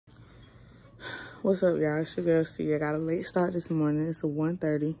What's up, y'all? It's your girl C. I got a late start this morning. It's a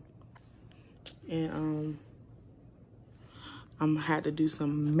 1:30. And I'm had to do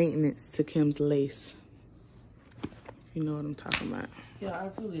some maintenance to Kim's lace. If you know what I'm talking about. Yeah, I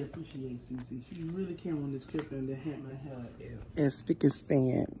really appreciate Cece. She really came on this clip and had my hair as spick and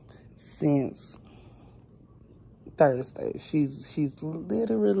span since Thursday. She's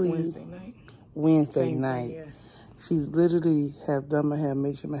literally Wednesday night. Thing, yeah. She's literally have done my hair,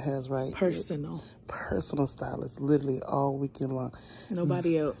 make sure my hair's right. Personal stylist, literally all weekend long.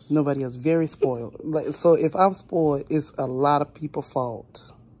 Nobody else. Nobody else. Very spoiled. Like, so if I'm spoiled, it's a lot of people's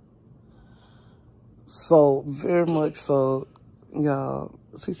fault. So very much so, y'all.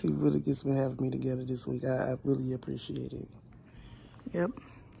 Cece really gets me having me together this week. I really appreciate it. Yep,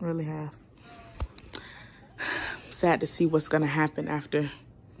 really have. Sad to see what's gonna happen after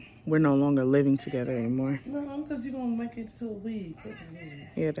we're no longer living together anymore. No, because you're gonna make it to a week.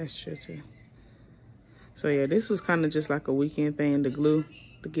 Yeah, that's true too. So yeah, this was kind of just like a weekend thing to glue,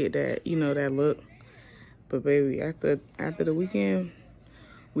 to get that, you know, that look. But baby, after the weekend,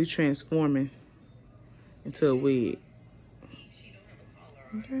 we transforming into a wig.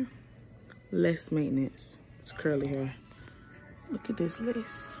 Okay. Less maintenance. It's curly hair. Look at this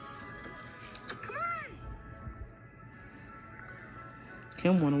lace.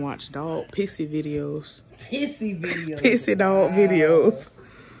 Kim wanna watch dog pissy videos. Pissy videos. Pissy dog videos.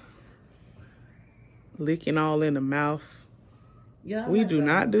 Licking all in the mouth. Yeah, we do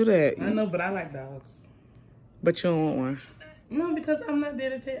not do that. I know, but I like dogs. But you don't want one. No, because I'm not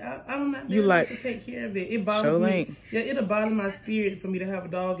there to take. I'm not there to take care of it. It bothers me. Yeah, it'll bother my spirit for me to have a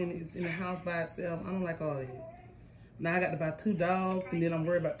dog and it's in the house by itself. I don't like all that. Now I got to buy 2 dogs, and then I'm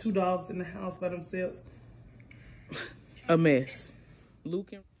worried about 2 dogs in the house by themselves. A mess.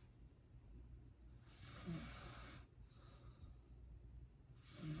 Luke and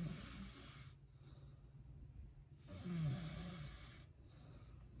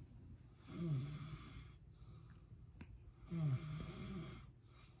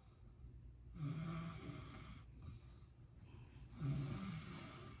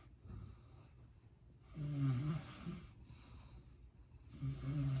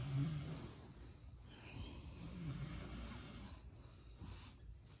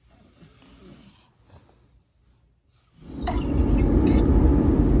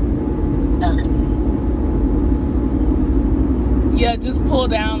yeah, just pull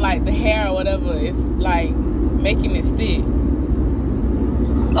down like the hair or whatever. It's like making it stick.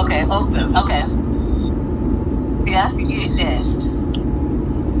 Okay, open. Okay. Yeah, I can get that.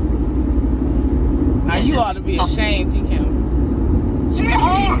 Now you ought to be ashamed, T. Kim.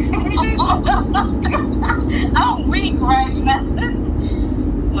 I'm weak right now.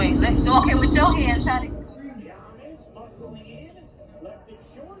 Wait, let's go. Okay, with your hands, how to...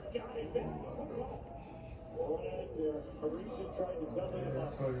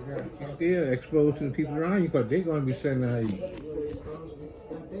 Still exposed to the people around you because they're going to be saying how you.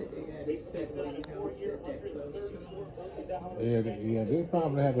 Yeah, they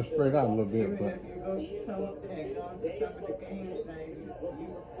probably have to spread out a little bit, but.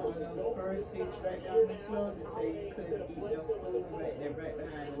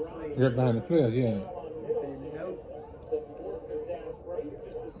 Right behind the players, yeah.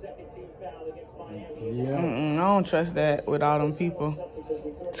 Yeah. I don't trust that with all them people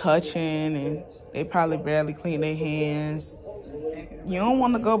touching, and they probably barely clean their hands. You don't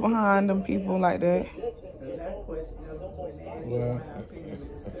want to go behind them people like that. Well,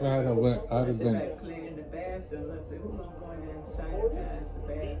 if I had went, I'd have been.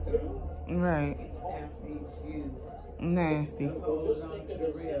 Right. Nasty.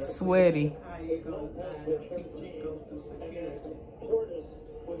 Sweaty.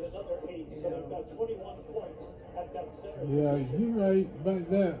 Yeah, you're right about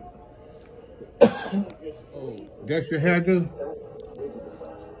that. Oh, that's your hairdo?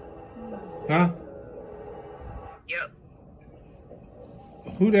 Huh? Yep.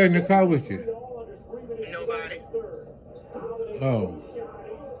 Who there in the car with you? Nobody. Oh.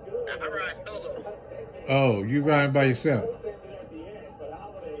 I ride solo. Oh, you riding by yourself?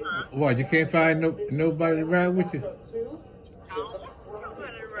 Huh? What, you can't find nobody to ride with you? No,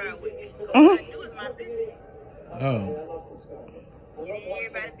 nobody to ride with me. All I do is my business. Oh. You need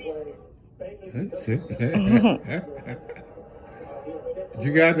everybody business.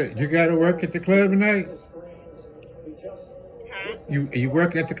 You gotta work at the club tonight? Huh? You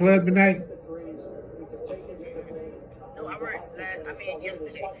work at the club tonight? No, I worked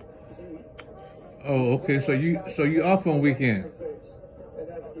yesterday. Oh, okay. So you off on weekend?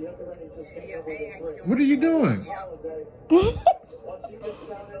 What are you doing?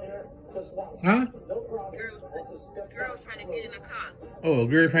 Huh? Girls trying to get in the car. Oh, a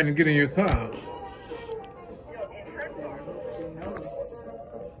girl trying to get in your car.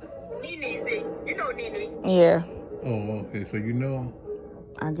 Nene's there. You know Nene. Yeah. Oh, okay. So you know.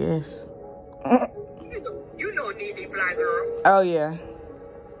 I guess. You know Nene, Fly Girl. Oh, yeah.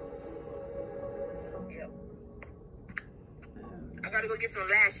 Yep. I gotta go get some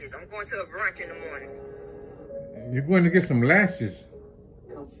lashes. I'm going to a brunch in the morning. You're going to get some lashes?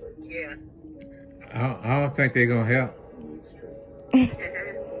 Yeah. I don't think they're going to help.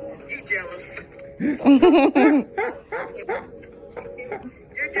 You jealous.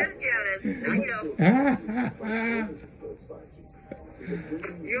 You're just jealous. I know.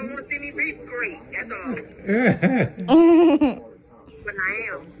 You don't want to see me be great. That's all. But I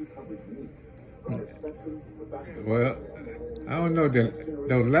am. Well, I don't know.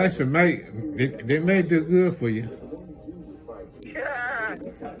 Those lashes they may do good for you.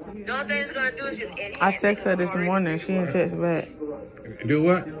 The only thing it's going to do is just enhance. I text her this morning. She didn't text back. Do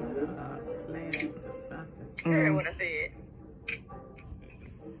what? Heard what I said.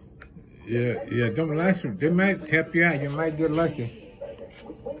 Yeah, them lashes, they might help you out. You might get lucky.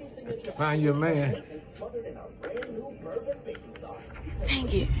 Find your man. Dang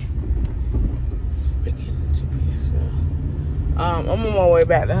it. I'm on my way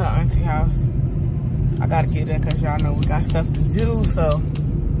back to her auntie house. I gotta get there because y'all know we got stuff to do, so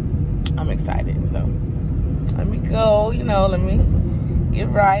I'm excited. So let me go, let me get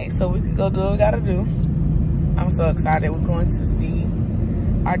right so we can go do what we gotta do. I'm so excited. We're going to see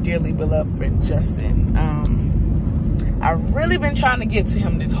our dearly beloved friend Justin. I've really been trying to get to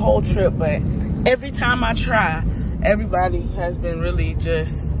him this whole trip, but every time I try, everybody has been really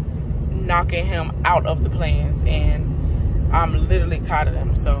just knocking him out of the plans, and I'm literally tired of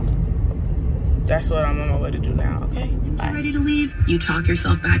them. So that's what I'm on my way to do now, okay? Bye. You're ready to leave, you talk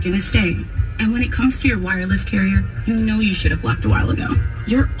yourself back into staying. And when it comes to your wireless carrier, you know you should have left a while ago.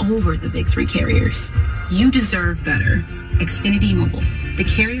 You're over the big three carriers. You deserve better. Xfinity Mobile, the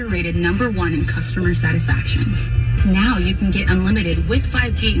carrier rated #1 in customer satisfaction. Now you can get unlimited with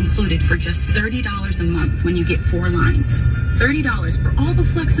 5G included for just $30 a month when you get 4 lines. $30 for all the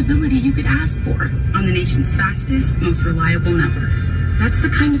flexibility you could ask for on the nation's fastest, most reliable network. That's the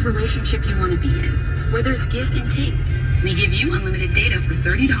kind of relationship you want to be in, where there's give and take. We give you unlimited data for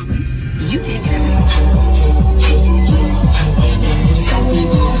 $30. You take it everywhere.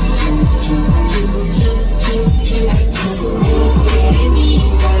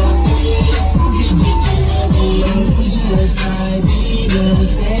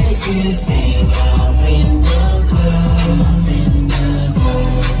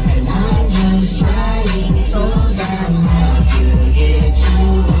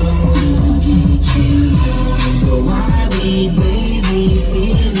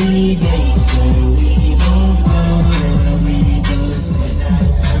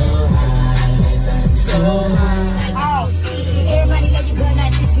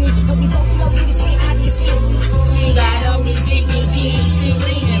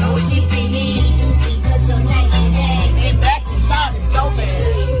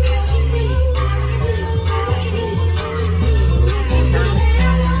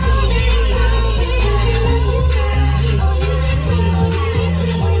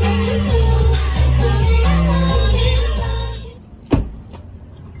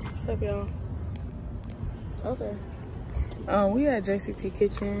 Okay. We at JCT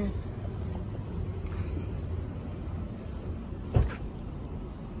Kitchen.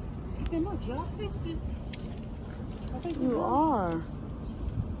 Am I dry fisted? I think you are.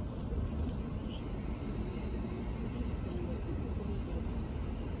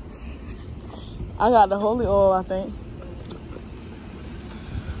 I got the holy oil, I think.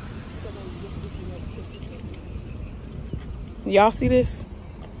 Y'all see this?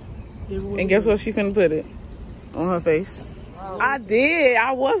 And guess what she's gonna put it on her face? I did.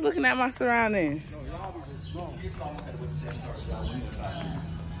 I was looking at my surroundings.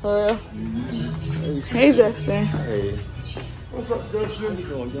 For real? Hey, Justin. Hey. What's up, Justin? How you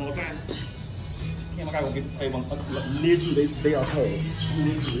doing? You doing okay? Cam, I gotta go get the table. Literally, they are cold.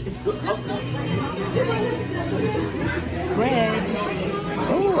 Literally. Bread.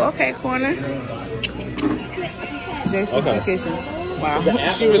 Oh, okay, corner. JCT Kitchen. Wow,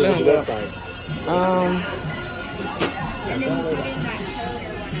 she really hung up.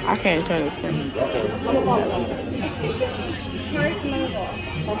 I can't turn this camera.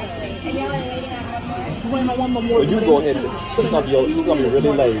 Well, you go ahead. It's gonna be really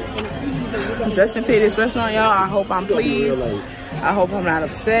late. Justin picked this restaurant, y'all. I hope I'm pleased. I hope I'm not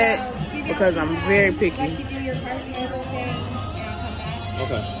upset because I'm very picky. Okay.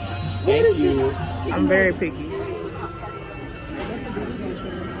 Thank you. I'm very picky.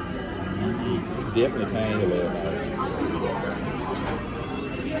 Definitely came here last night.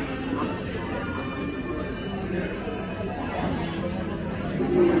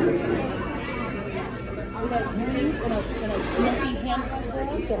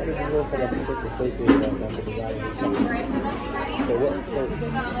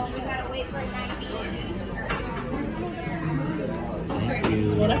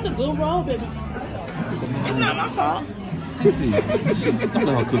 Well, that's a good roll, baby. It's not my fault. Cece, don't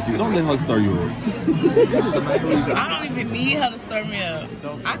let her cook you. Don't let her stir you up. I don't even need her to stir me up.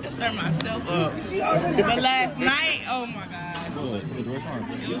 I can stir myself up. But last night, oh my God.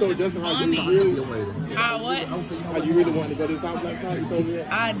 You told Justin how you really How what? How you really wanted to go to his house last night? You told me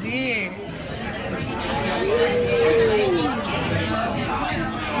that? I did.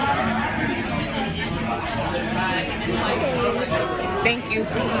 Thank you.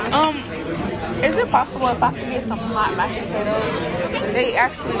 Is it possible if I could get some hot mashed potatoes? They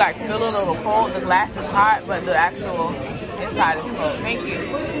actually like feel a little cold. The glass is hot, but the actual inside is cold. Thank you.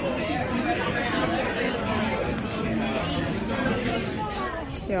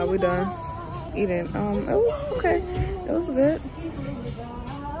 Yeah, we done eating. It was okay. It was good.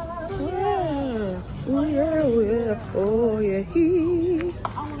 Yeah. Oh yeah, oh yeah, oh yeah.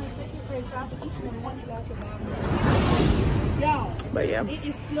 But yeah,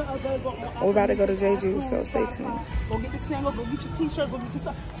 we're about to go to Jeju, so stay tuned. Go get the single, go get your t-shirt, go get your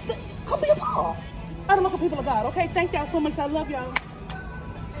stuff. Come be a part. I don't know for people of God, okay? Thank y'all so much. I love y'all.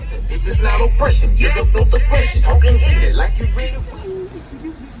 This is not oppression. You don't feel the pressure. Talking in it like you really.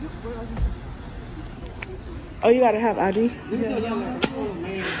 Oh, you gotta have ID? Yeah.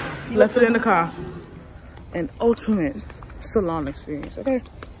 Left it in the car. An ultimate salon experience, okay?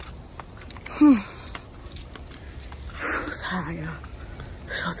 Tired,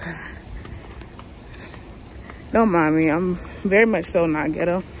 so tired. Don't mind me, I'm very much so not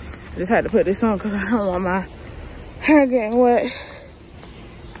ghetto. I just had to put this on because I don't want my hair getting wet.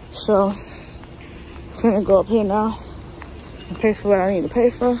 So, I'm gonna go up here now and pay for what I need to pay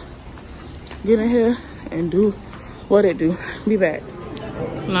for. Get in here and do what it do. Be back.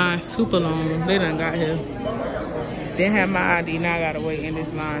 Line super long. They done got here. Didn't have my ID, now I gotta wait in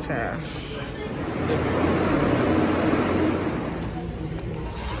this line, child.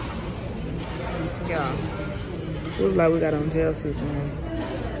 Yeah. Looks like we got on jail suits, man.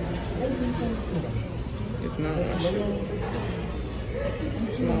 It's not my shit.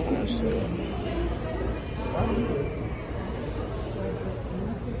 It's not my shit.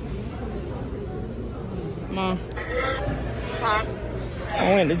 Mom. Huh?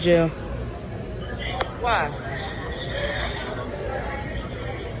 I went to jail. Why?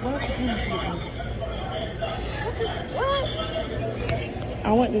 What? I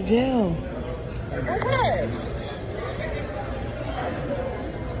went to jail. What?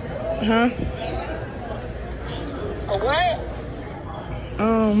 Huh? A what?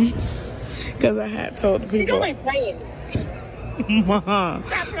 Because I had told the people. You ain't playing. Mom.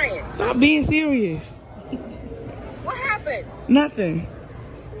 Stop playing. Stop being serious. What happened? Nothing.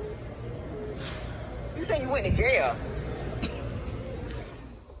 You said you went to jail.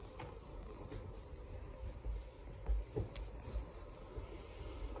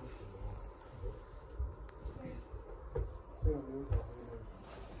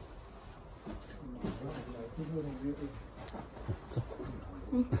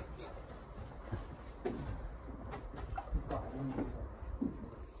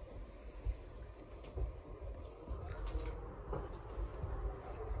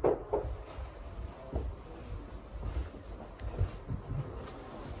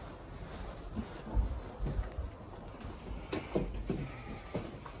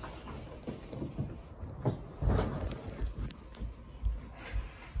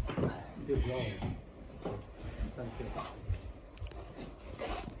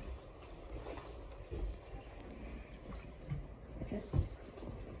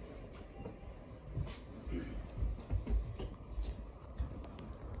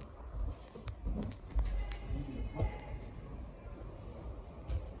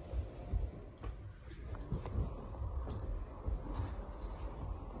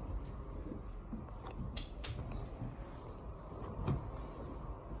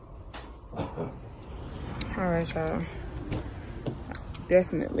 All right, y'all.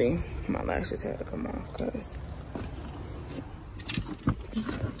 Definitely, my lashes had to come off because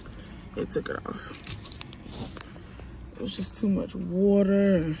it took it off. It was just too much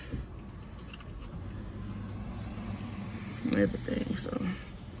water and everything, so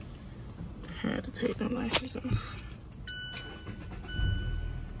I had to take them lashes off.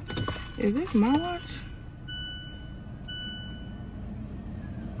 Is this my watch?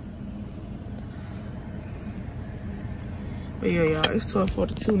 But yeah, y'all, it's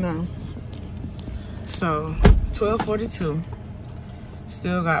 12:42 now. So 12:42.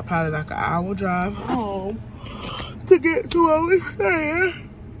 Still got probably like an hour drive home to get to where we're staying.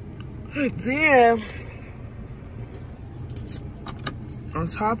 Then, on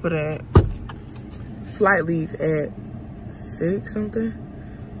top of that, flight leave at 6 something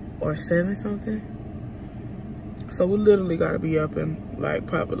or 7 something. So we literally gotta be up in like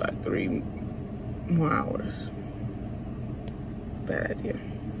probably like 3 more hours. Bad idea.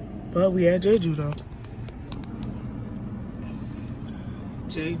 But we at Jeju though.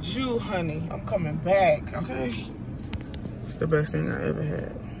 Jeju, honey. I'm coming back, okay? The best thing I ever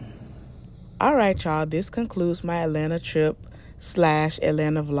had. All right, y'all. This concludes my Atlanta trip /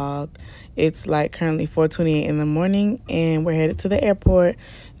 Atlanta vlog. It's like currently 4:28 in the morning and we're headed to the airport.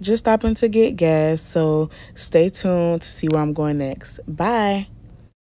 Just stopping to get gas. So stay tuned to see where I'm going next. Bye.